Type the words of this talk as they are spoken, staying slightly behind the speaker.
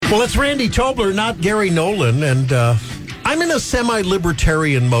Well, it's Randy Tobler, not Gary Nolan, and I'm in a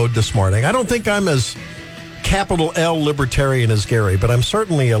semi-libertarian mode this morning. I don't think I'm as capital L libertarian as Gary, but I'm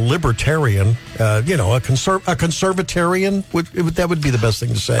certainly a libertarian, a conservatarian. That would be the best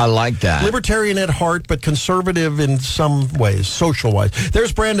thing to say. I like that. Libertarian at heart, but conservative in some ways, social-wise.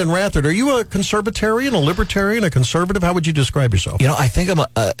 There's Brandon Rathard. Are you a conservatarian, a libertarian, a conservative? How would you describe yourself? I think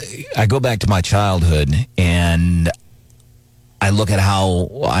I go back to my childhood, and I look at how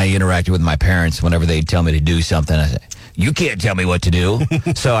I interacted with my parents whenever they'd tell me to do something. I say, you can't tell me what to do.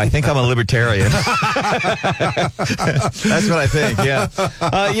 So I think I'm a libertarian. That's what I think, yeah.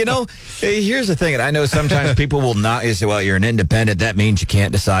 Here's the thing, and I know sometimes people will not say, well, you're an independent, that means you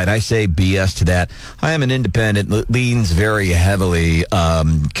can't decide. I say BS to that. I am an independent that leans very heavily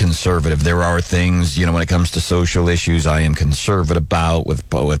conservative. There are things, when it comes to social issues, I am conservative about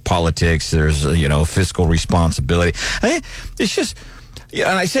with politics. There's, fiscal responsibility. It's just... Yeah,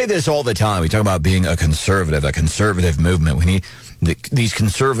 and I say this all the time. We talk about being a conservative movement. We need these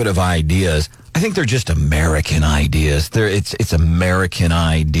conservative ideas. I think they're just American ideas. It's American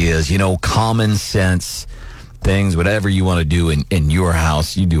ideas, common sense things, whatever you want to do in your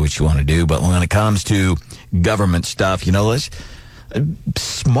house, you do what you want to do. But when it comes to government stuff, let's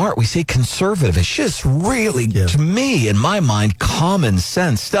smart. We say conservative. It's just really, to me, in my mind, common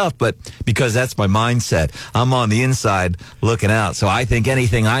sense stuff. But because that's my mindset, I'm on the inside looking out. So I think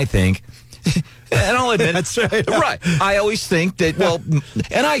anything I think, and I'll admit, that's right. Right. I always think that,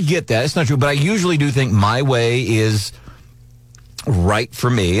 and I get that. It's not true, but I usually do think my way is right for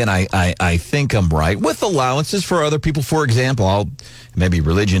me, and I think I'm right, with allowances for other people. For example, maybe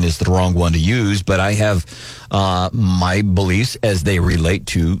religion is the wrong one to use, but I have my beliefs as they relate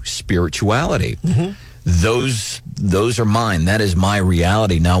to spirituality. Mm-hmm. Those are mine. That is my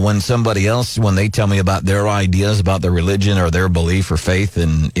reality. Now, when somebody else, when they tell me about their ideas about their religion or their belief or faith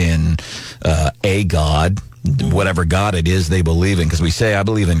in a God, whatever God it is they believe in, because we say, I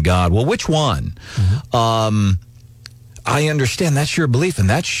believe in God. Well, which one? Mm-hmm. I understand that's your belief and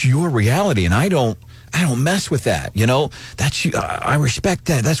that's your reality, and I don't mess with that. That's you. I respect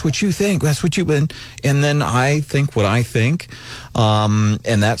that. That's what you think. That's what you've been. And then I think what I think, and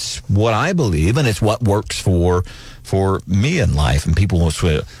that's what I believe, and it's what works for me in life. And people will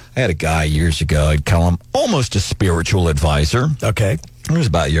swear. I had a guy years ago. I'd call him almost a spiritual advisor. Okay, he was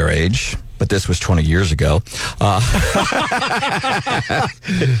about your age. But this was 20 years ago. Oh,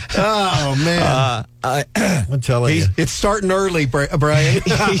 man. I'm telling you. It's starting early, Brian.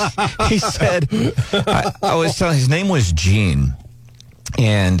 he said, I was telling, his name was Gene.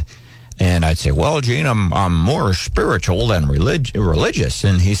 And I'd say, well, Gene, I'm more spiritual than religious.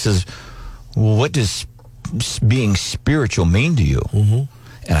 And he says, well, what does being spiritual mean to you? Mm-hmm.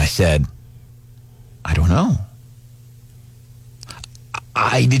 And I said, I don't know.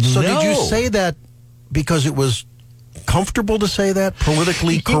 I didn't know. So did you say that because it was comfortable to say that,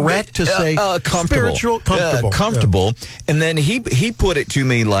 politically correct to say spiritual, comfortable? Yeah. And then he put it to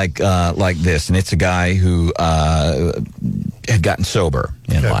me like this, and it's a guy who had gotten sober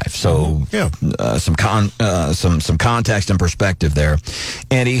in life, so some context and perspective there.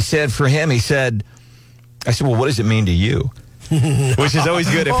 And he said, I said, well, what does it mean to you? Which is always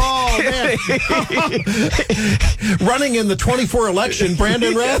good. Man. Running in the 24 election,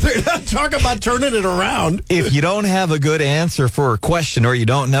 Brandon Rathard. Talk about turning it around. If you don't have a good answer for a question or you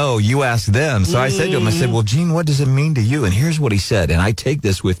don't know, you ask them. So I said to him, well, Gene, what does it mean to you? And here's what he said. And I take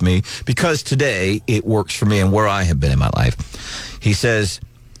this with me because today it works for me and where I have been in my life. He says,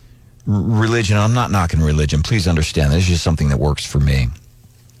 religion, I'm not knocking religion. Please understand, this is just something that works for me.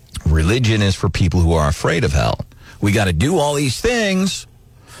 Religion is for people who are afraid of hell. We got to do all these things,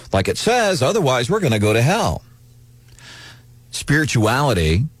 like it says, otherwise we're going to go to hell.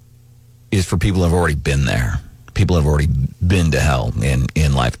 Spirituality is for people who have already been there. People have already been to hell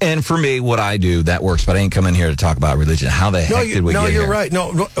in life. And for me, what I do, that works, but I ain't coming here to talk about religion. How the heck did we get here? No, you're right.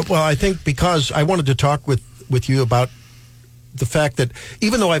 No, well, I think because I wanted to talk with you about the fact that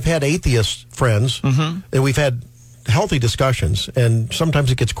even though I've had atheist friends, and we've had healthy discussions, and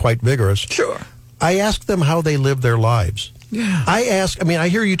sometimes it gets quite vigorous. Sure. I ask them how they live their lives. Yeah. I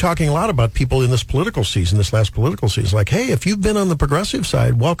hear you talking a lot about people in this political season, this last political season. Like, hey, if you've been on the progressive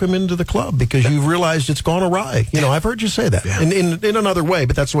side, welcome into the club because you've realized it's gone awry. I've heard you say that in another way,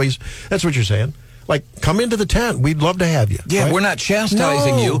 but that's what you're saying. Like, come into the tent. We'd love to have you. Yeah, right? We're not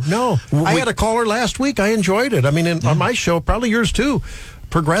chastising you. No. I had a caller last week. I enjoyed it. On my show, probably yours too.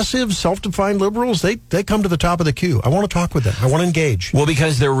 progressives, self-defined liberals, they come to the top of the queue. I want to talk with them. I want to engage. Well,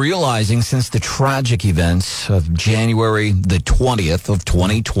 because they're realizing since the tragic events of January the 20th of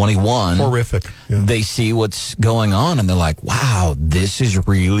 2021. Horrific. Yeah. They see what's going on, and they're like, wow, this is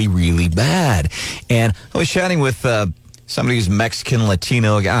really, really bad. And I was chatting with somebody who's Mexican,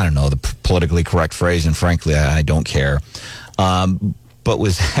 Latino, I don't know the politically correct phrase, and frankly, I don't care, but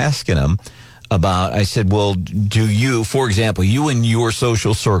was asking him about, I said, well, do you, for example, you in your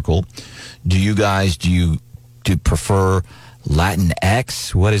social circle, do you prefer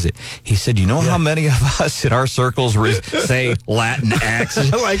Latinx? What is it? He said, you know how many of us in our circles say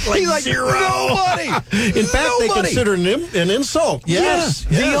Latinx? like zero. Nobody. In fact, they consider it an insult. Yes.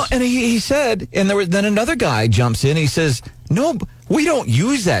 And he said, and then another guy jumps in. He says, no, we don't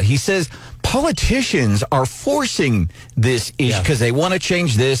use that. He says, politicians are forcing this issue because they want to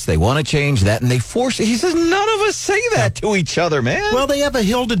change this, they want to change that, and they force it. He says, none of us say that to each other, man. Well, they have a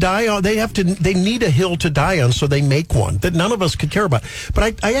hill to die on. They need a hill to die on, so they make one that none of us could care about.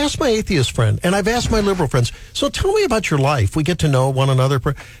 But I asked my atheist friend, and I've asked my liberal friends, so tell me about your life. We get to know one another.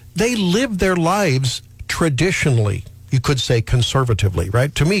 They live their lives traditionally. You could say conservatively,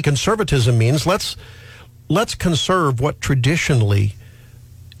 right? To me, conservatism means let's conserve what traditionally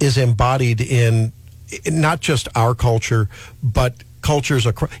is embodied in not just our culture, but cultures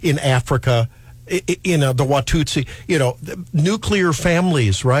in Africa, in the Watutsi, nuclear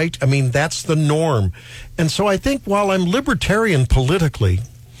families, right? I mean, that's the norm. And so I think while I'm libertarian politically,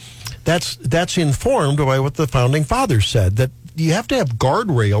 that's informed by what the founding fathers said, that you have to have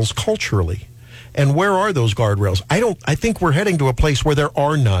guardrails culturally. And where are those guardrails? I think we're heading to a place where there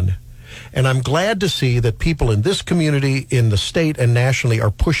are none. And I'm glad to see that people in this community, in the state and nationally, are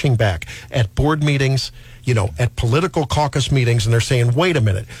pushing back at board meetings, at political caucus meetings, and they're saying, wait a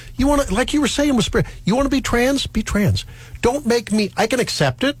minute, you want to, like you were saying, you want to be trans? Be trans. Don't make me, I can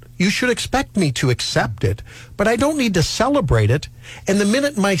accept it. You should expect me to accept it, but I don't need to celebrate it. And the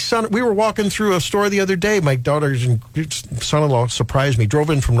minute my son, we were walking through a store the other day, my daughter's son-in-law surprised me, drove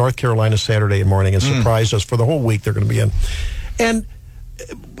in from North Carolina Saturday morning and surprised us for the whole week they're going to be in. And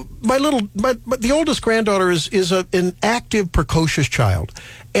the oldest granddaughter is an active, precocious child.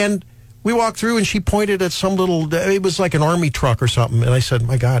 And we walked through and she pointed at some it was like an army truck or something. And I said,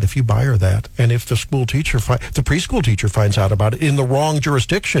 my God, if you buy her that, and if the preschool teacher finds out about it in the wrong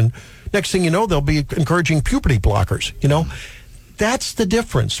jurisdiction, next thing you know, they'll be encouraging puberty blockers, That's the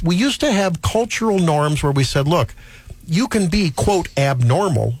difference. We used to have cultural norms where we said, look, you can be, quote,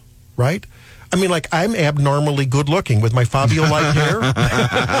 abnormal, right? I mean, like, I'm abnormally good-looking with my Fabio-like hair.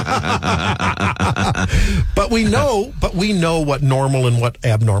 But we know what normal and what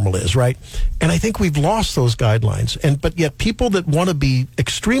abnormal is, right? And I think we've lost those guidelines. But yet people that want to be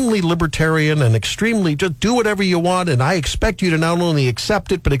extremely libertarian and extremely just do whatever you want, and I expect you to not only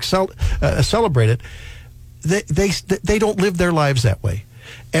accept it but celebrate it, they don't live their lives that way.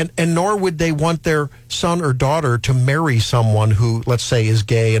 And nor would they want their son or daughter to marry someone who, let's say, is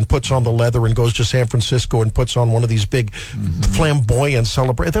gay and puts on the leather and goes to San Francisco and puts on one of these big flamboyant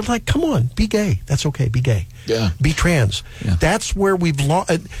celebrations. They're like, come on, be gay. That's okay, be gay. Yeah. Be trans. Yeah. That's where we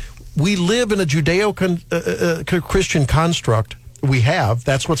live in a Judeo-Christian construct.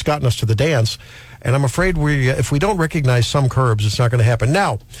 That's what's gotten us to the dance. And I'm afraid if we don't recognize some curbs, it's not going to happen.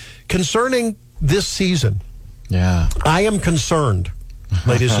 Now, concerning this season, I am concerned.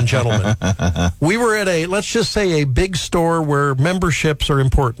 Ladies and gentlemen, we were at let's just say a big store where memberships are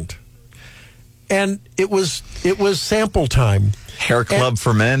important. And it was sample time. Hair club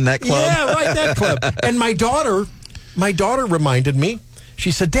for men, that club? Yeah, right, that club. And my daughter reminded me,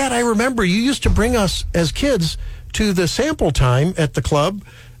 she said, Dad, I remember you used to bring us as kids to the sample time at the club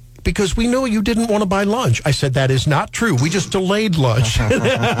because we know you didn't want to buy lunch. I said, that is not true. We just delayed lunch.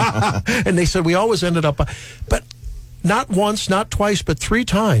 And they said, we always ended up, but not once, not twice, but 3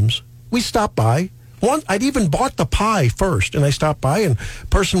 times, we stopped by. I'd even bought the pie first, and I stopped by, and a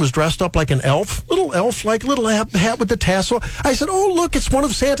person was dressed up like an elf, like little hat with the tassel. I said, oh, look, it's one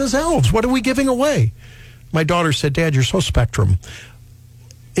of Santa's elves. What are we giving away? My daughter said, Dad, you're so Spectrum.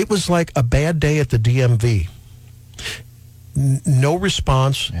 It was like a bad day at the DMV. No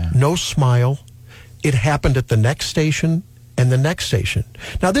response, no smile. It happened at the next station and the next station.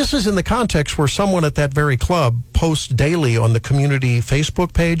 Now, this is in the context where someone at that very club posts daily on the community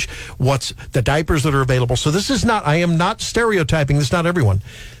Facebook page what's the diapers that are available. So this is not, I am not stereotyping, this is not everyone.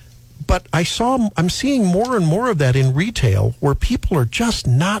 But I'm seeing more and more of that in retail where people are just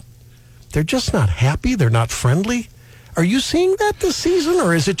not happy, they're not friendly. Are you seeing that this season,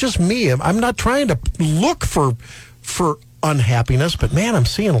 or is it just me? I'm not trying to look for unhappiness, but man, I'm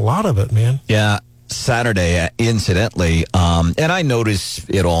seeing a lot of it, man. Yeah. Saturday, incidentally, and I notice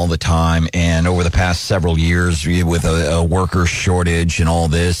it all the time, and over the past several years with a worker shortage and all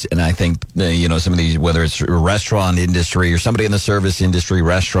this, and I think, some of these, whether it's a restaurant industry or somebody in the service industry,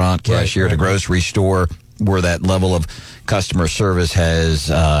 restaurant, cashier at a grocery store, where that level of customer service has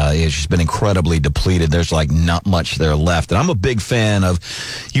it's just been incredibly depleted. There's like not much there left. And I'm a big fan of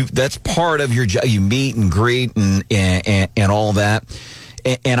you. That's part of your job. You meet and greet and all that.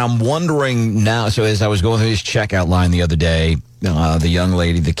 And I'm wondering now, so as I was going through this checkout line the other day, the young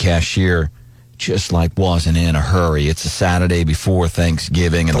lady, the cashier, just like wasn't in a hurry. It's a Saturday before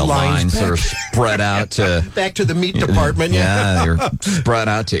Thanksgiving, and the lines are spread out to... Back to the meat department. Yeah, they're spread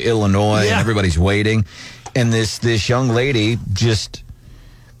out to Illinois, and everybody's waiting. And this young lady just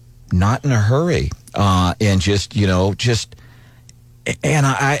not in a hurry, and just, and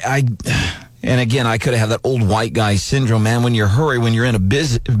and again, I could have that old white guy syndrome, man. When you're hurry, when you're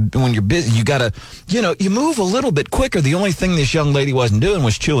busy, you gotta, you move a little bit quicker. The only thing this young lady wasn't doing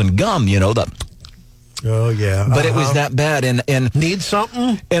was chewing gum, Oh yeah, but it was that bad, and need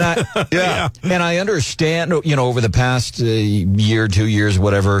something, and I and I understand, over the past year, 2 years,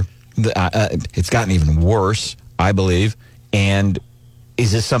 whatever, it's gotten even worse, I believe. And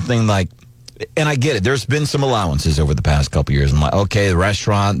is this something like? And I get it. There's been some allowances over the past couple of years. I'm like, okay, the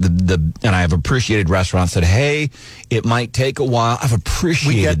restaurant, and I have appreciated restaurants that, hey, it might take a while. I've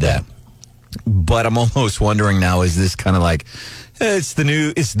appreciated that. But I'm almost wondering now, is this kind of like, it's the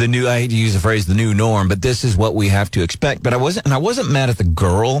new, I hate to use the phrase, the new norm, but this is what we have to expect. But I wasn't mad at the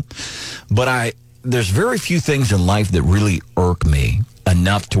girl, but there's very few things in life that really irk me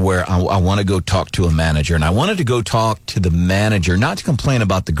enough to where I want to go talk to a manager. And I wanted to go talk to the manager, not to complain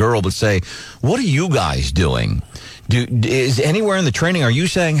about the girl, but say, what are you guys doing? Is anywhere in the training, are you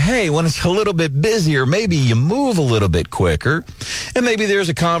saying, hey, when it's a little bit busier, maybe you move a little bit quicker? And maybe there's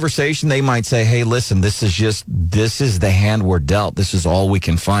a conversation. They might say, hey, listen, this is the hand we're dealt. This is all we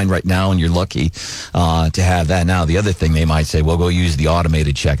can find right now, and you're lucky to have that. Now, the other thing they might say, well, go use the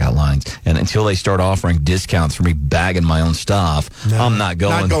automated checkout lines. And until they start offering discounts for me bagging my own stuff, I'm not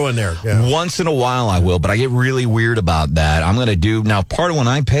going. Not going there. Yeah. Once in a while I will, but I get really weird about that. I'm going to do, now part of when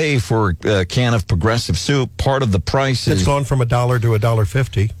I pay for a can of Progressive soup, part of the price it's gone from $1 to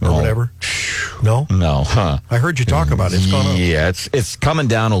 $1.50 or whatever. No? No, huh? I heard you talk about it. It's gone up. Yeah, it's coming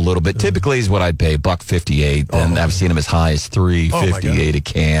down a little bit. Typically is what I'd pay, $1.58, and I've seen them as high as $3.58 a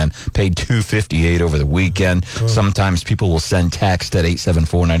can. Paid $2.58 over the weekend. Sometimes people will send text at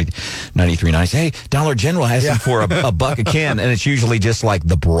 874-9390. Say, hey, Dollar General has them for a buck a can, and it's usually just like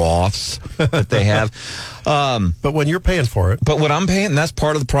the broths that they have. But when you're paying for it. But what I'm paying, and that's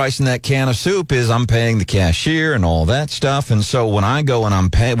part of the price in that can of soup, is I'm paying the cashier and all that stuff. And so when I go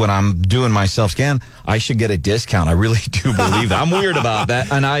and when I'm doing my self-scan, I should get a discount. I really do believe that. I'm weird about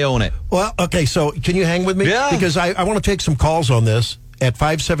that, and I own it. Well, okay, so can you hang with me? Yeah. Because I want to take some calls on this at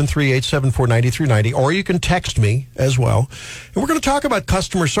 573-874-9390, or you can text me as well. And we're going to talk about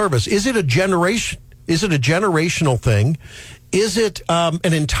customer service. Is it a generation? Is it a generational thing? Is it an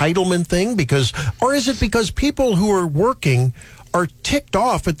entitlement thing? Or is it because people who are working are ticked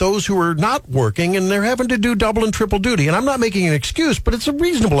off at those who are not working, and they're having to do double and triple duty? And I'm not making an excuse, but it's a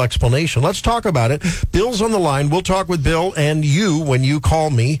reasonable explanation. Let's talk about it. Bill's on the line. We'll talk with Bill and you when you call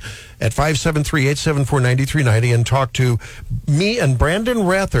me at 573-874-9390 and talk to me and Brandon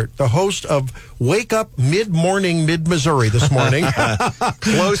Rathert, the host of Wake Up Mid-Morning Mid-Missouri this morning.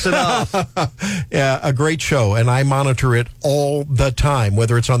 Close enough. Yeah, a great show, and I monitor it all the time,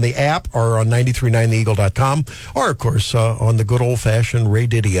 whether it's on the app or on 939theeagle.com, or, of course, on the good old-fashioned Ray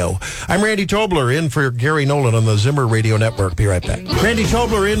Didio. I'm Randy Tobler, in for Gary Nolan on the Zimmer Radio Network. Be right back. Randy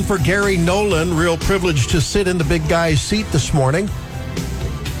Tobler in for Gary Nolan. Real privilege to sit in the big guy's seat this morning.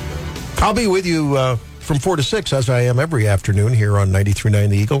 I'll be with you from 4 to 6, as I am every afternoon here on 93.9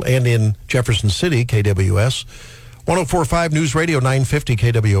 The Eagle and in Jefferson City, KWS. 104.5 News Radio, 950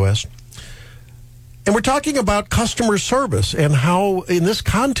 KWS. And we're talking about customer service and how, in this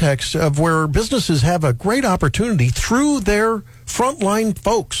context of where businesses have a great opportunity through their frontline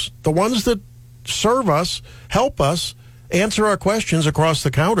folks, the ones that serve us, help us, answer our questions across the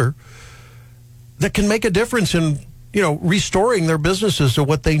counter, that can make a difference in restoring their businesses to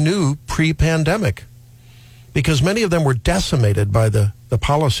what they knew pre-pandemic. Because many of them were decimated by the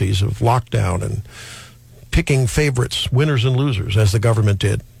policies of lockdown and picking favorites, winners and losers, as the government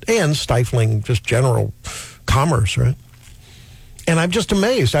did, and stifling just general commerce, right? And I'm just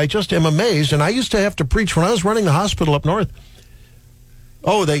amazed. I just am amazed. And I used to have to preach when I was running the hospital up north.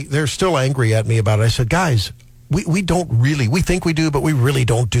 Oh, they're still angry at me about it. I said, guys, we don't really, we think we do, but we really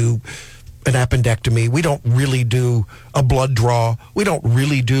don't do an appendectomy. We don't really do a blood draw. We don't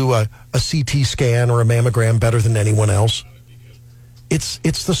really do a CT scan or a mammogram better than anyone else. It's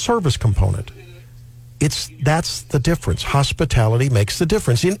the service component. That's the difference. Hospitality makes the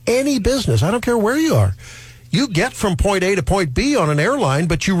difference in any business. I don't care where you are. You get from point A to point B on an airline,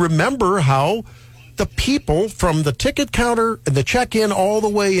 but you remember how the people from the ticket counter and the check-in all the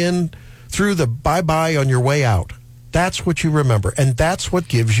way in through the bye-bye on your way out. That's what you remember. And that's what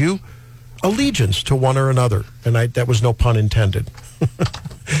gives you allegiance to one or another. And that was no pun intended.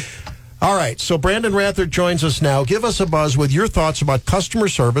 All right, so Brandon Rathert joins us now. Give us a buzz with your thoughts about customer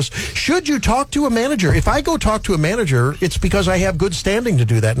service. Should you talk to a manager? If I go talk to a manager, it's because I have good standing to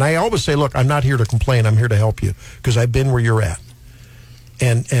do that. And I always say, look, I'm not here to complain. I'm here to help you because I've been where you're at.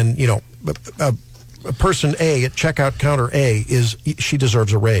 And you know, person A at checkout counter A she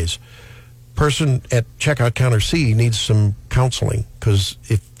deserves a raise. Person at checkout counter C needs some counseling because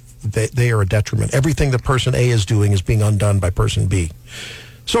if they are a detriment. Everything that person A is doing is being undone by person B.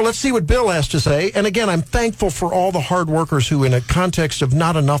 So let's see what Bill has to say. And again, I'm thankful for all the hard workers who, in a context of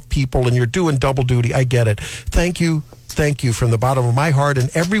not enough people and you're doing double duty, I get it. Thank you from the bottom of my heart, and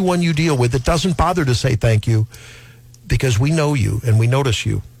everyone you deal with. It doesn't bother to say thank you because we know you and we notice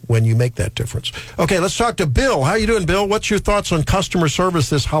you when you make that difference. Okay, let's talk to Bill. How you doing, Bill? What's your thoughts on customer service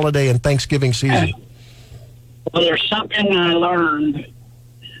this holiday and Thanksgiving season? Well, there's something I learned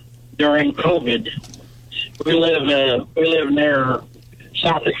during COVID. We live near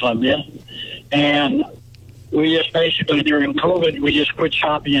south of Columbia, and we just basically during COVID we just quit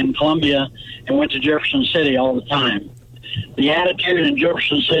shopping in Columbia and went to Jefferson City all the time. The attitude in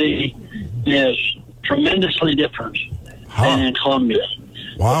Jefferson City is tremendously different than in Columbia.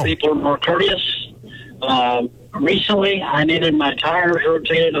 Wow. People are more courteous. Recently, I needed my tires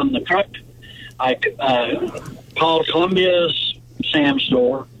rotated on the truck. I called Columbia's Sam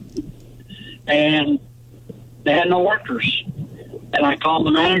store, and they had no workers. And I called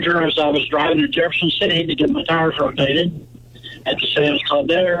the manager as I was driving to Jefferson City to get my tires rotated at the Sam's Club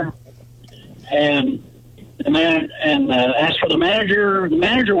there, and asked for the manager. The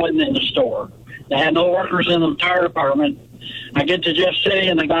manager wasn't in the store. They had no workers in the tire department. I get to Jeff City,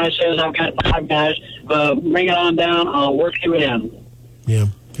 and the guy says, "I've got 5 guys. Bring it on down. I'll work you in." Yeah.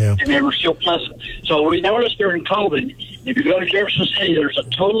 And they were still pleasant. So we noticed during COVID, if you go to Jefferson City, there's a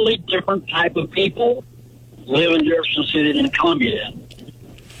totally different type of people live in Jefferson City than Columbia.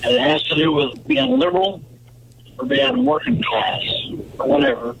 And it has to do with being liberal or being working class or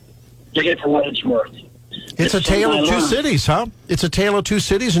whatever. Take it for what it's worth. It's a tale of two cities, huh? It's a tale of two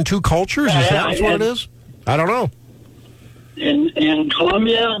cities and two cultures? Is that what it is? I don't know. In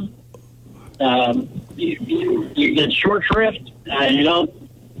Columbia, you get short shrift. You don't,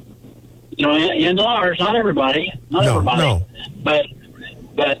 in ours, not everybody. No.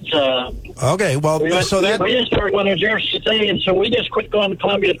 But okay, well, we just started going to Jefferson City, and so we just quit going to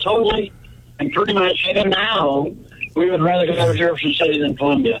Columbia totally, and pretty much even now, we would rather go to Jefferson City than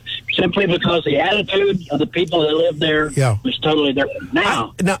Columbia, simply because the attitude of the people that live there is totally different.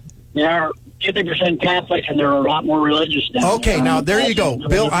 Now, they are 50% Catholic, and they're a lot more religious now. Okay, now there you go,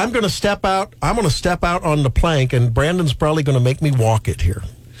 Bill. I'm going to step out. I'm going to step out on the plank, and Brandon's probably going to make me walk it here.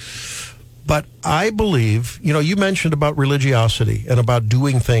 But I believe, you mentioned about religiosity and about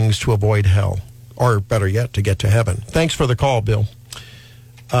doing things to avoid hell, or better yet, to get to heaven. Thanks for the call, Bill.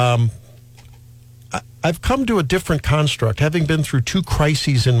 I've come to a different construct, having been through 2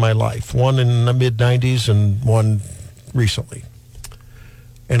 crises in my life, one in the mid-'90s and one recently,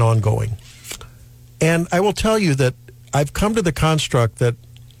 and ongoing. And I will tell you that I've come to the construct that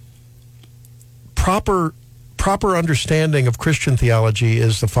proper understanding of Christian theology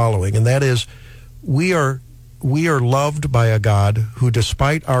is the following, and that is we are loved by a God who,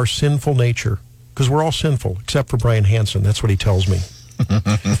 despite our sinful nature, because we're all sinful, except for Brian Hansen, that's what he tells me.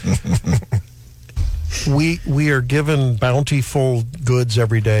 We are given bountiful goods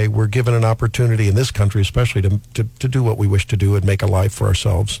every day. We're given an opportunity in this country, especially to do what we wish to do and make a life for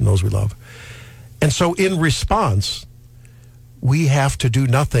ourselves and those we love. And so in response, we have to do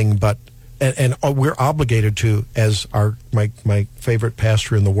nothing but, and we're obligated to, as my favorite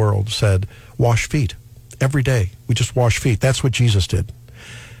pastor in the world said, wash feet every day. We just wash feet. That's what Jesus did.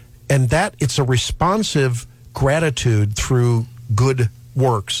 And that it's a responsive gratitude through good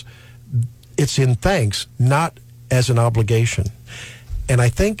works. It's in thanks, not as an obligation. And I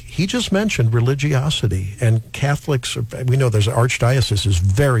think he just mentioned religiosity, and Catholics, we know there's an archdiocese is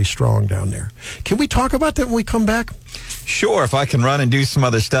very strong down there. Can we talk about that when we come back? Sure, if I can run and do some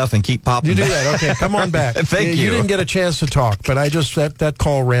other stuff and keep popping. You do back. that. Okay, come on back. Thank you. You didn't get a chance to talk, but I just that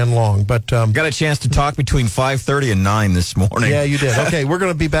call ran long. But got a chance to talk between 5:30 and 9 this morning. Yeah, you did. Okay, we're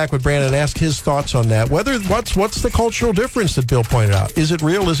going to be back with Brandon and ask his thoughts on that. What's the cultural difference that Bill pointed out? Is it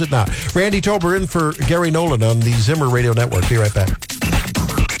real? Is it not? Randy Tober in for Gary Nolan on the Zimmer Radio Network. Be right back.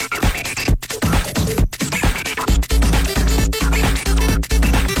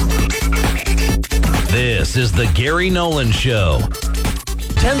 This is the Gary Nolan Show.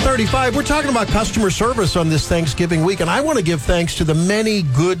 10:35. We're talking about customer service on this Thanksgiving week, and I want to give thanks to the many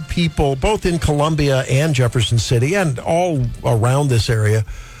good people, both in Columbia and Jefferson City and all around this area,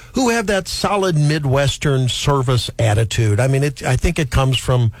 who have that solid Midwestern service attitude. I mean, I think it comes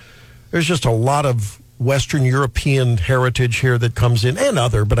from, there's just a lot of Western European heritage here that comes in, and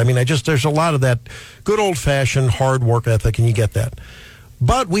other, but I mean, there's a lot of that good old-fashioned hard work ethic, and you get that.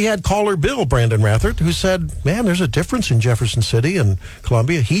 But we had caller Bill, Brandon Rathert, who said, man, there's a difference in Jefferson City and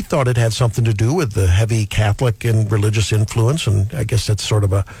Columbia. He thought it had something to do with the heavy Catholic and religious influence, and I guess that's sort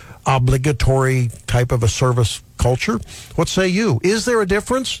of a obligatory type of a service culture. What say you? Is there a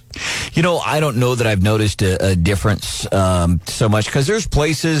difference? You know, I don't know that I've noticed a difference so much, because there's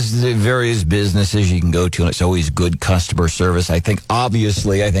places, various businesses you can go to, and it's always good customer service. I think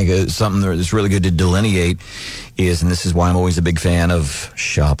it's something that's really good to delineate is, and this is why I'm always a big fan of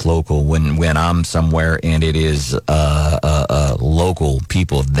shop local, when I'm somewhere and it is local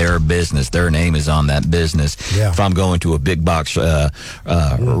people, their business, their name is on that business. Yeah. If I'm going to a big box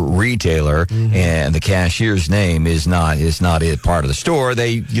retailer and the cashier's name is not it part of the store,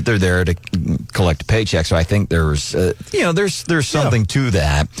 they're there to collect a paycheck. So I think there's something to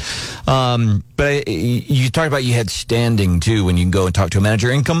that. But you talked about you had standing too when you can go and talk to a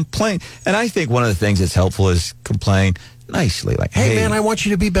manager and complain. And I think one of the things that's helpful is complain nicely, like, hey man, I want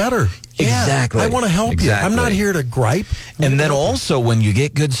you to be better. Exactly. I want to help you. I'm not here to gripe. And then also, when you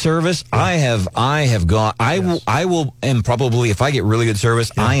get good service, I will, and probably if I get really good service,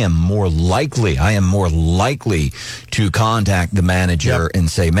 I am more likely to contact the manager and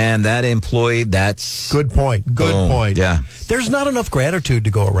say, man, that employee, that's good point. Good point. Yeah. There's not enough gratitude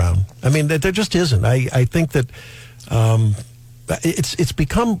to go around. I mean, there just isn't. I think that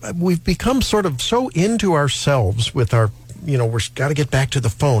we've become sort of so into ourselves with our, we've got to get back to the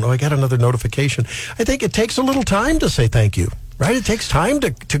phone. Oh, I got another notification. I think it takes a little time to say thank you, right? It takes time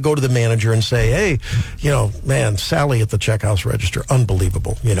to go to the manager and say, hey, man, Sally at the checkhouse register,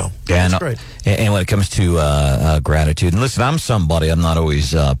 unbelievable, That's great. And when it comes to gratitude, and listen, I'm not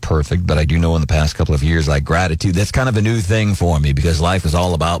always perfect, but I do know in the past couple of years, like gratitude, that's kind of a new thing for me, because life is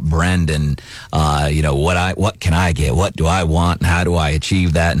all about Brandon. What can I get? What do I want? And how do I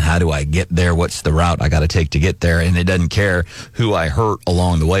achieve that? And how do I get there? What's the route I got to take to get there? And it doesn't care who I hurt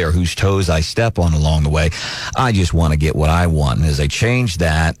along the way or whose toes I step on along the way. I just want to get what I want. And as I change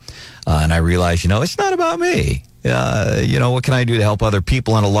that, and I realize, it's not about me. What can I do to help other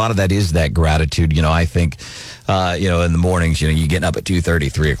people? And a lot of that is that gratitude. I think, in the mornings, you're getting up at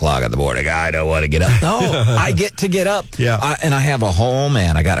 2:30, 3 o'clock in the morning. I don't want to get up. No, I get to get up. Yeah. And I have a home,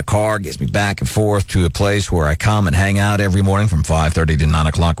 and I got a car, gets me back and forth to a place where I come and hang out every morning from 5:30 to 9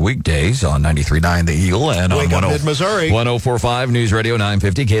 o'clock weekdays on 93.9 The Eagle and Wake on up Mid-Missouri. 104.5 News Radio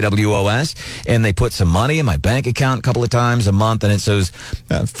 950 KWOS. And they put some money in my bank account a couple of times a month. And it says,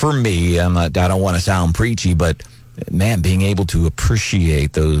 for me, I don't want to sound preachy, but man, being able to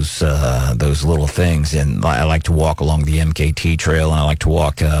appreciate those little things. And I like to walk along the MKT trail, and I like to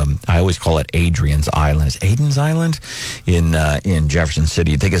walk, I always call it Adrian's Island. Is Aiden's Island in Jefferson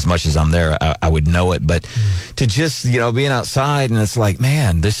City? You'd think as much as I'm there, I would know it. But to just, being outside, and it's like,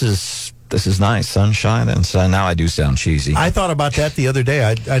 man, this is nice, sunshine, and so now I do sound cheesy. I thought about that the other day.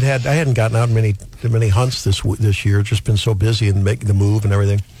 I hadn't gotten out many hunts this year. Just been so busy and making the move and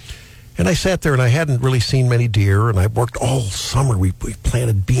everything. And I sat there and I hadn't really seen many deer, and I worked all summer. We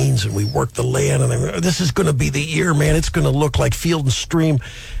planted beans and we worked the land, and this is going to be the year, man. It's going to look like Field and Stream.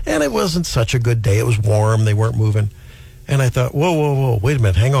 And it wasn't such a good day. It was warm. They weren't moving. And I thought, whoa, wait a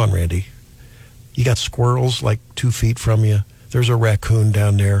minute. Hang on, Randy. You got squirrels like 2 feet from you. There's a raccoon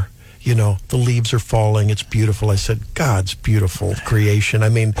down there. The leaves are falling. It's beautiful. I said, God's beautiful creation. I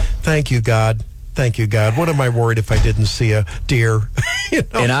mean, thank you, God. Thank you, God. What am I worried if I didn't see a deer?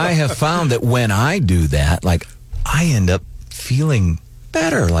 And I have found that when I do that, like, I end up feeling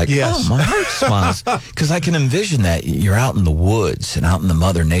better. Like, yes. Oh, my heart smiles. Because I can envision that you're out in the woods and out in the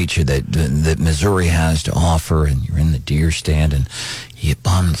Mother Nature that Missouri has to offer, and you're in the deer stand, and you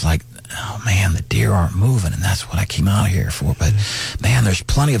bummed like, oh, man, the deer aren't moving, and that's what I came out here for. But, man, there's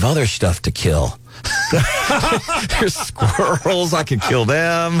plenty of other stuff to kill. There's squirrels. I could kill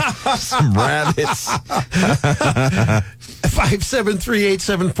them. Some rabbits.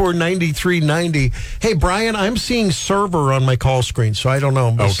 573-874-9390. Hey, Brian, I'm seeing Server on my call screen, so I don't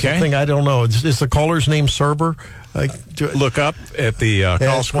know. Okay. Thing I don't know. Is the caller's name Server? Look up at the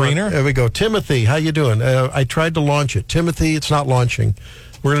call screener. There we go. Timothy, how you doing? I tried to launch it. Timothy, it's not launching.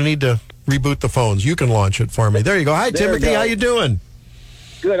 We're going to need to reboot the phones. You can launch it for me. There you go. Hi, There Timothy. we go. How you doing?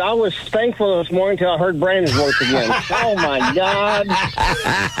 Good. I was thankful this morning until I heard Brandon's voice again. Oh, my God.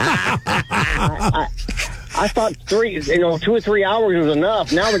 I thought 2 or 3 hours was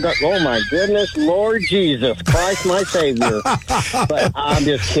enough. Now they're going, oh, my goodness, Lord Jesus Christ, my Savior. But I'm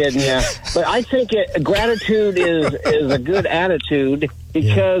just kidding you. But I think gratitude is a good attitude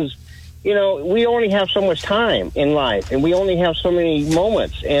because, we only have so much time in life, and we only have so many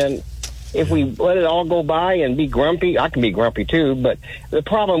moments. And if we let it all go by and be grumpy, I can be grumpy too, but the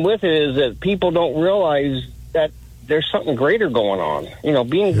problem with it is that people don't realize that there's something greater going on.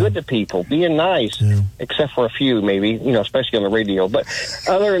 Being good to people, being nice, except for a few maybe, especially on the radio. But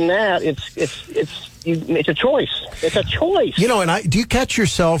other than that, it's a choice. It's a choice. And do you catch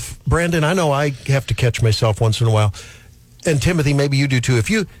yourself, Brandon? I know I have to catch myself once in a while. And Timothy, maybe you do too. If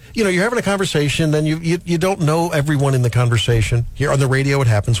you're having a conversation, then you don't know everyone in the conversation. Here on the radio, it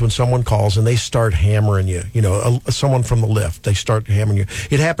happens when someone calls and they start hammering you. Someone from the lift, they start hammering you.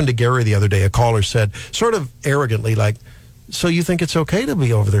 It happened to Gary the other day. A caller said, sort of arrogantly, like, "So you think it's okay to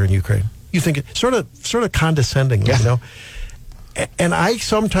be over there in Ukraine? You think it sort of condescendingly, And I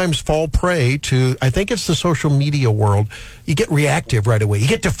sometimes fall prey to, I think it's the social media world. You get reactive right away. You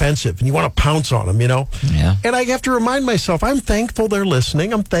get defensive, and you want to pounce on them, Yeah. And I have to remind myself, I'm thankful they're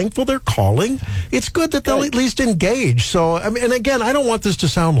listening. I'm thankful they're calling. It's good that they'll at least engage. So, and again, I don't want this to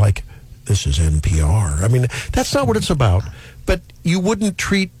sound like this is NPR. That's not what it's about. But you wouldn't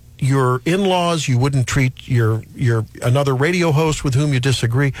treat your in-laws, you wouldn't treat your another radio host with whom you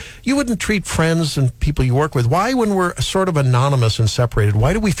disagree, you wouldn't treat friends and people you work with. Why, when we're sort of anonymous and separated,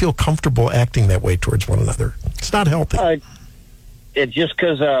 why do we feel comfortable acting that way towards one another? It's not healthy. It's just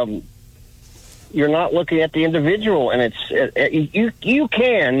because you're not looking at the individual, and you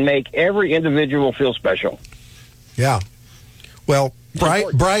can make every individual feel special. Yeah. Well,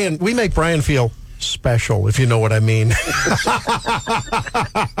 Brian, we make Brian feel special, if you know what I mean.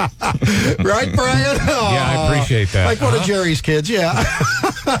 Right, Brian? Yeah, I appreciate that. Like one of Jerry's kids, yeah.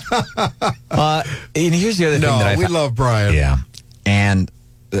 And here's the other thing that we love Brian. Yeah. And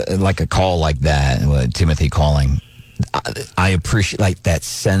like a call like that, Timothy calling, I appreciate that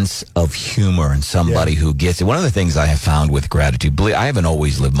sense of humor and somebody who gets it. One of the things I have found with gratitude, I haven't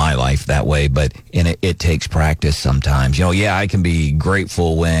always lived my life that way, but it takes practice sometimes. I can be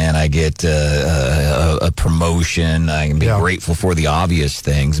grateful when I get a promotion. I can be grateful for the obvious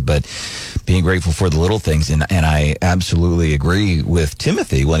things, but being grateful for the little things. And I absolutely agree with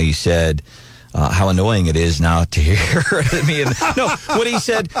Timothy when he said, how annoying it is now to hear me. What he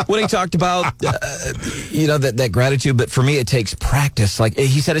said when he talked about, that gratitude. But for me, it takes practice. Like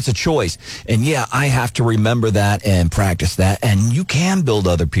he said, it's a choice. And I have to remember that and practice that. And you can build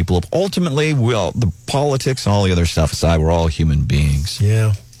other people up. Ultimately, the politics and all the other stuff aside, we're all human beings.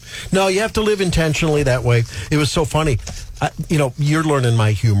 Yeah. No, you have to live intentionally that way. It was so funny. You're learning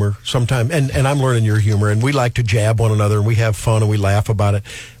my humor sometime, and I'm learning your humor, and we like to jab one another, and we have fun, and we laugh about it.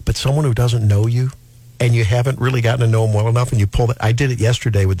 But someone who doesn't know you, and you haven't really gotten to know him well enough, and you pull it. I did it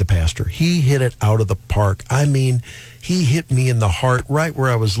yesterday with the pastor. He hit it out of the park. He hit me in the heart right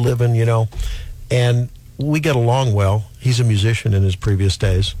where I was living, and we get along well. He's a musician in his previous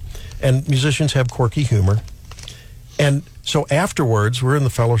days, and musicians have quirky humor. And so afterwards, we're in the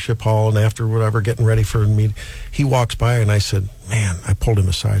fellowship hall, and after whatever, getting ready for a meeting, he walks by, and I said, man, I pulled him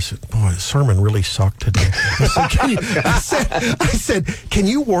aside. I said, boy, the sermon really sucked today. I said, can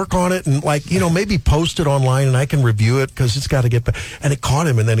you work on it and maybe post it online and I can review it because it's got to get back. And it caught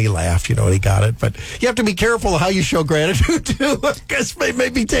him, and then he laughed, and he got it. But you have to be careful how you show gratitude too, because it may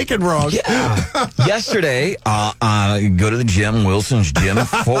be taken wrong. Yeah. Yesterday, I go to the gym, Wilson's Gym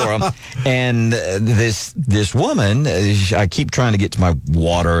Forum, and this woman, I keep trying to get to my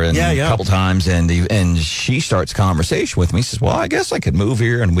water a couple times, and she starts conversation with me. Says, well, I guess I could move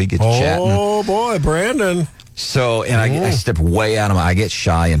here and we get chatting. Oh, boy, Brandon. So, and I step way out of I get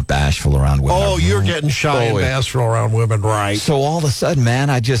shy and bashful around women. Oh, you're getting shy and bashful around women, right? So all of a sudden, man,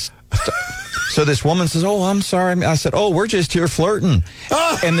 so this woman says, oh, I'm sorry. I said, oh, we're just here flirting.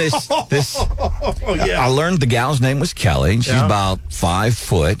 And I learned the gal's name was Kelly. She's about 5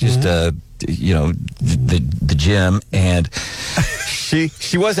 foot, just, the gym. And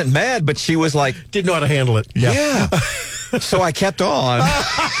she wasn't mad, but she was like, didn't know how to handle it. Yeah. So I kept on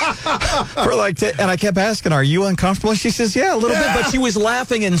for and I kept asking, "Are you uncomfortable?" And she says, "Yeah, a little bit," but she was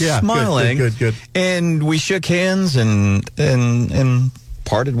laughing and smiling. Good. And we shook hands and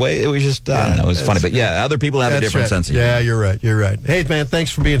parted ways. It was just, I don't know, it was funny. But yeah, other people have a different sense of humor. Yeah, you're right. Hey, man,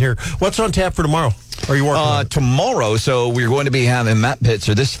 thanks for being here. What's on tap for tomorrow? Are you working on it? Tomorrow, so we're going to be having Matt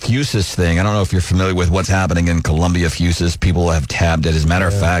Pitzer, this Fusus thing. I don't know if you're familiar with what's happening in Columbia Fusus. People have tabbed it. As a matter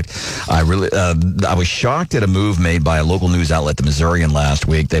of fact, I was shocked at a move made by a local news outlet, the Missourian, last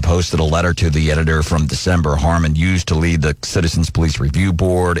week. They posted a letter to the editor from December. Harmon used to lead the Citizens Police Review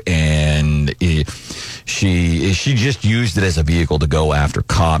Board, and she just used it as a vehicle to go after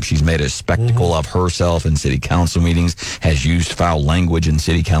cops. She's made a spectacle of herself in city council meetings, has used foul language in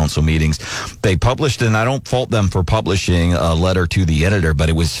city council meetings. They published, and I don't fault them for publishing a letter to the editor, but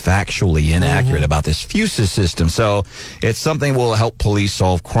it was factually inaccurate about this Fusus system. So it's something that will help police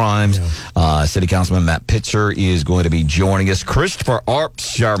solve crimes. City Councilman Matt Pitzer is going to be joining us. Christopher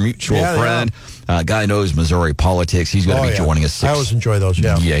Arps, our mutual friend. Guy knows Missouri politics. He's going to be joining us. I always enjoy those,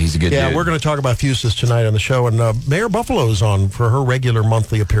 Yeah, he's a good dude. Yeah, we're going to talk about Fusus tonight on the show, and Mayor Buffalo's on for her regular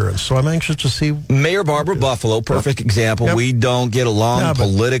monthly appearance, so I'm anxious to see. Mayor Barbara Buffalo, perfect example. Yep. We don't get along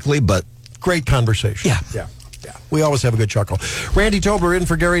politically, but great conversation. Yeah. We always have a good chuckle. Randy Tobler in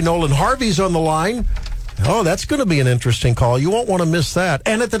for Gary Nolan. Harvey's on the line. Oh, that's going to be an interesting call. You won't want to miss that.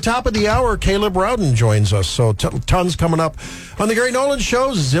 And at the top of the hour, Caleb Rowden joins us. So tons coming up on the Gary Nolan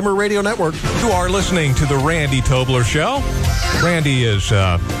Show, Zimmer Radio Network. You are listening to the Randy Tobler Show. Randy is,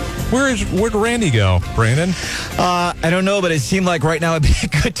 where'd Randy go, Brandon? I don't know, but it seemed like right now would be a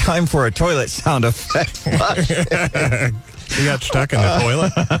good time for a toilet sound effect. He got stuck in the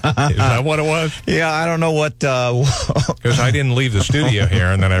toilet? Is that what it was? Yeah, I don't know what... Because I didn't leave the studio here,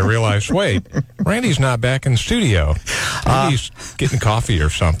 and then I realized, wait, Randy's not back in the studio. Maybe he's getting coffee or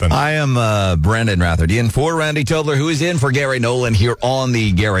something. I am Brandon Rathard, in for Randy Tobler, who is in for Gary Nolan here on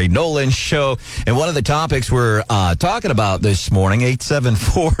the Gary Nolan Show. And one of the topics we're talking about this morning,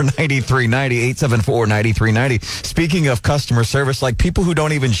 874-9390, 874-9390. Speaking of customer service, like people who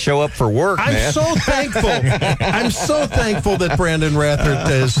don't even show up for work, I'm so thankful that Brandon Rathard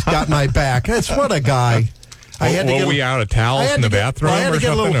has got my back. That's what a guy. Were we out of towels in the bathroom or something? I had to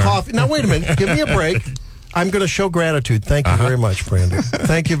get a little coffee. Now, wait a minute. Give me a break. I'm going to show gratitude. Thank you very much, Brandon.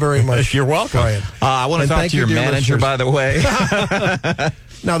 Thank you very much. You're welcome. Brian. I want to talk to your manager, by the way.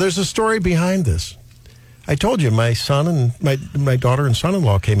 Now, there's a story behind this. I told you my son and my daughter and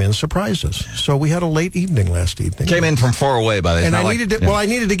son-in-law came in and surprised us. So we had a late evening last evening. Came in from far away, by the way. And I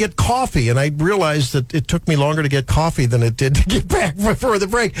needed to get coffee, and I realized that it took me longer to get coffee than it did to get back before the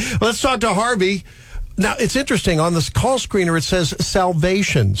break. Let's talk to Harvey. Now, it's interesting. On this call screener, it says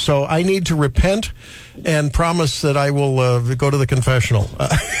salvation. So I need to repent and promise that I will go to the confessional.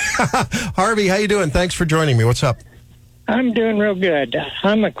 Harvey, how you doing? Thanks for joining me. What's up? I'm doing real good.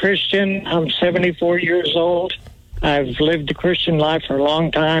 I'm a Christian. I'm 74 years old. I've lived the Christian life for a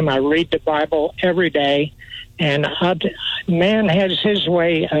long time. I read the Bible every day. And man has his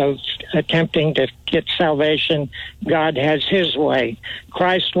way of attempting to get salvation. God has his way.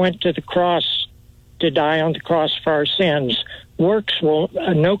 Christ went to the cross to die on the cross for our sins. Works will,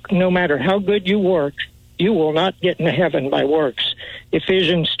 no matter how good you work, you will not get into heaven by works.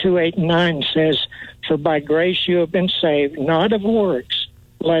 Ephesians 2:8-9 says, "For by grace you have been saved, not of works,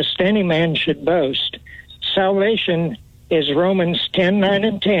 lest any man should boast." Salvation is Romans 10:9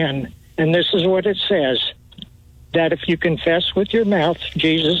 and 10, and this is what it says, that if you confess with your mouth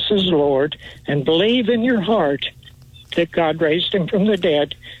Jesus is Lord and believe in your heart that God raised him from the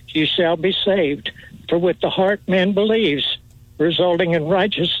dead, you shall be saved. For with the heart man believes, resulting in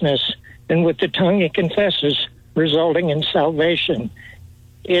righteousness, and with the tongue he confesses, resulting in salvation.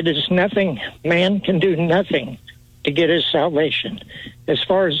 It is nothing, man can do nothing to get his salvation. As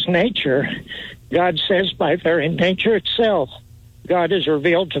far as nature, God says by very nature itself, God is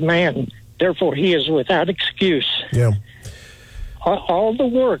revealed to man. Therefore, he is without excuse. Yeah. All the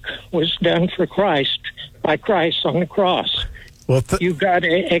work was done for Christ, by Christ on the cross. Well, You've got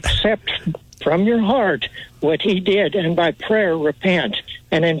to accept from your heart what he did, and by prayer repent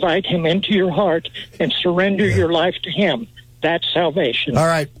and invite him into your heart and surrender your life to him. That's salvation. All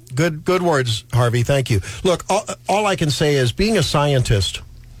right. Good words, Harvey. Thank you. Look, all I can say is, being a scientist,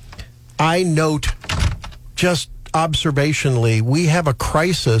 I note just observationally, we have a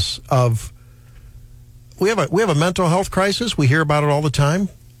crisis of, we have a mental health crisis. We hear about it all the time.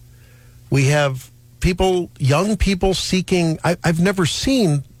 We have young people seeking, I've never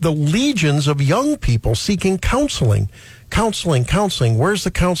seen the legions of young people seeking counseling. Counseling. Where's the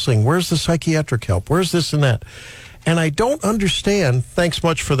counseling? Where's the psychiatric help? Where's this and that? And I don't understand, thanks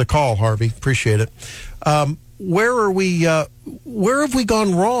much for the call, Harvey, appreciate it, where are we? Where have we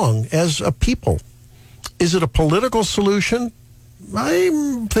gone wrong as a people? Is it a political solution?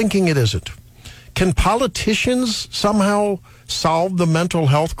 I'm thinking it isn't. Can politicians somehow solve the mental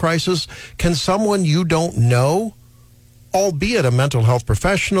health crisis? Can someone you don't know, albeit a mental health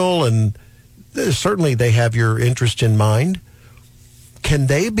professional, and certainly they have your interest in mind, can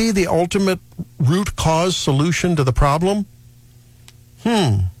they be the ultimate root cause solution to the problem?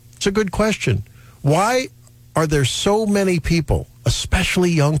 It's a good question. Why are there so many people,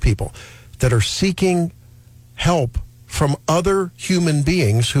 especially young people, that are seeking help from other human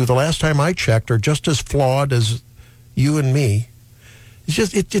beings who, the last time I checked, are just as flawed as you and me?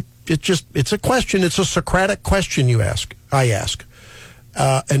 It's a question. It's a Socratic question I ask.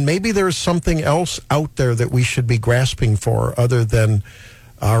 And maybe there's something else out there that we should be grasping for other than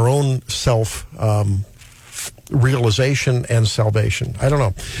our own self-realization and salvation. I don't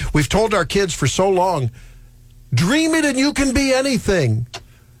know. We've told our kids for so long, dream it and you can be anything.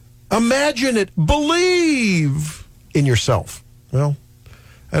 Imagine it. Believe in yourself. Well,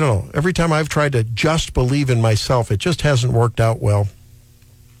 I don't know. Every time I've tried to just believe in myself, it just hasn't worked out well.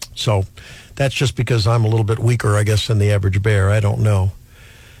 So that's just because I'm a little bit weaker, I guess, than the average bear. I don't know.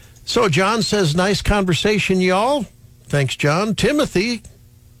 So John says, nice conversation, y'all. Thanks, John. Timothy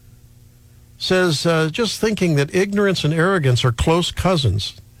says, just thinking that ignorance and arrogance are close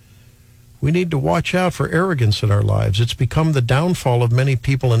cousins. We need to watch out for arrogance in our lives. It's become the downfall of many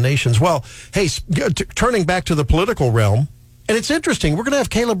people and nations. Well, hey, turning back to the political realm, and it's interesting, we're going to have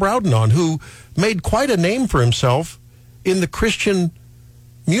Caleb Rowden on, who made quite a name for himself in the Christian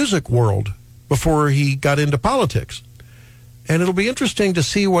music world before he got into politics. And it'll be interesting to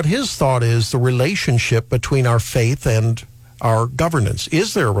see what his thought is, the relationship between our faith and our governance.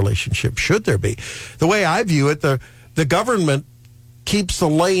 Is there a relationship? Should there be? The way I view it, the government keeps the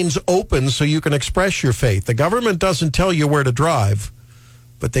lanes open so you can express your faith. The government doesn't tell you where to drive,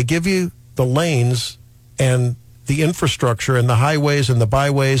 but they give you the lanes and the infrastructure and the highways and the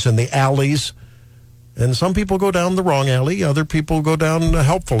byways and the alleys. And some people go down the wrong alley. Other people go down a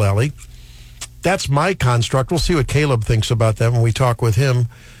helpful alley. That's my construct. We'll see what Caleb thinks about that when we talk with him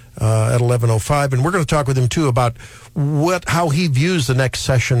at 11:05. And we're going to talk with him, too, about how he views the next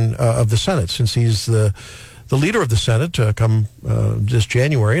session of the Senate, since he's the leader of the Senate come this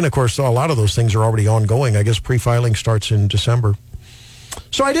January. And, of course, a lot of those things are already ongoing. I guess pre-filing starts in December.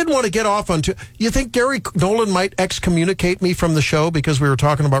 So I didn't want to get off on... You think Gary Nolan might excommunicate me from the show because we were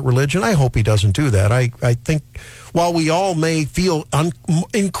talking about religion? I hope he doesn't do that. I think while we all may feel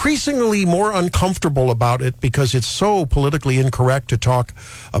increasingly more uncomfortable about it because it's so politically incorrect to talk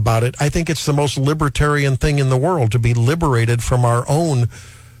about it, I think it's the most libertarian thing in the world to be liberated from our own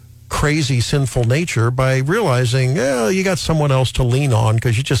crazy, sinful nature by realizing, you got someone else to lean on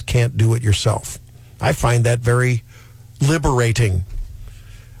because you just can't do it yourself. I find that very liberating.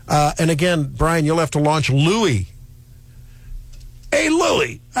 And again, Brian, you'll have to launch Louie. Hey,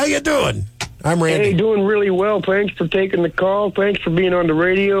 Louie, how you doing? I'm Randy. Hey, doing really well. Thanks for taking the call. Thanks for being on the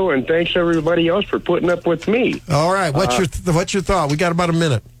radio, and thanks everybody else for putting up with me. All right, what's your thought? We got about a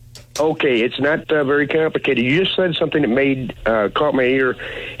minute. Okay, it's not very complicated. You just said something that caught my ear,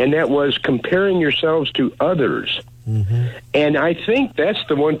 and that was comparing yourselves to others. Mm-hmm. And I think that's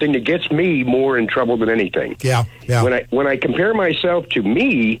the one thing that gets me more in trouble than anything. Yeah. When I compare myself to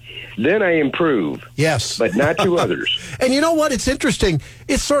me, then I improve. Yes. But not to others. And you know what? It's interesting.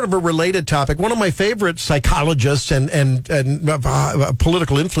 It's sort of a related topic. One of my favorite psychologists and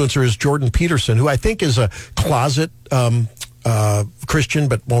political influencer is Jordan Peterson, who I think is a closet Christian,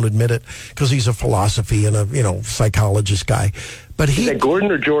 but won't admit it because he's a philosophy and a psychologist guy. But is that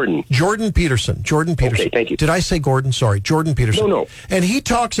Gordon or Jordan? Jordan Peterson. Okay, thank you. Did I say Gordon? Sorry, Jordan Peterson. No. And he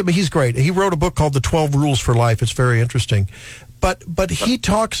talks about, he's great. He wrote a book called The 12 Rules for Life. It's very interesting. But he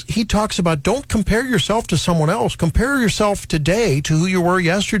talks about don't compare yourself to someone else. Compare yourself today to who you were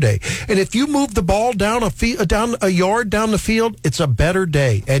yesterday. And if you move the ball down a yard down the field, it's a better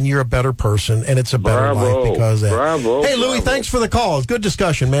day, and you're a better person, and it's a better life because of that. Bravo. Hey, Louie, thanks for the call. It's good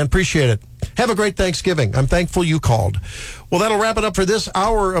discussion, man. Appreciate it. Have a great Thanksgiving. I'm thankful you called. Well, that'll wrap it up for this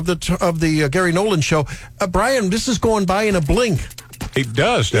hour of the Gary Nolan Show. Brian, this is going by in a blink. It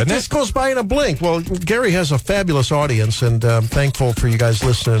does, doesn't it? This goes by in a blink. Well, Gary has a fabulous audience, and I'm thankful for you guys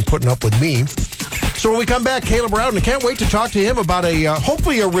listening and putting up with me. So when we come back, Caleb Rowden, I can't wait to talk to him about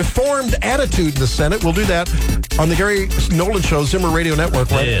hopefully a reformed attitude in the Senate. We'll do that on the Gary Nolan Show, Zimmer Radio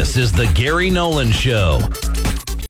Network. Right? This is the Gary Nolan Show.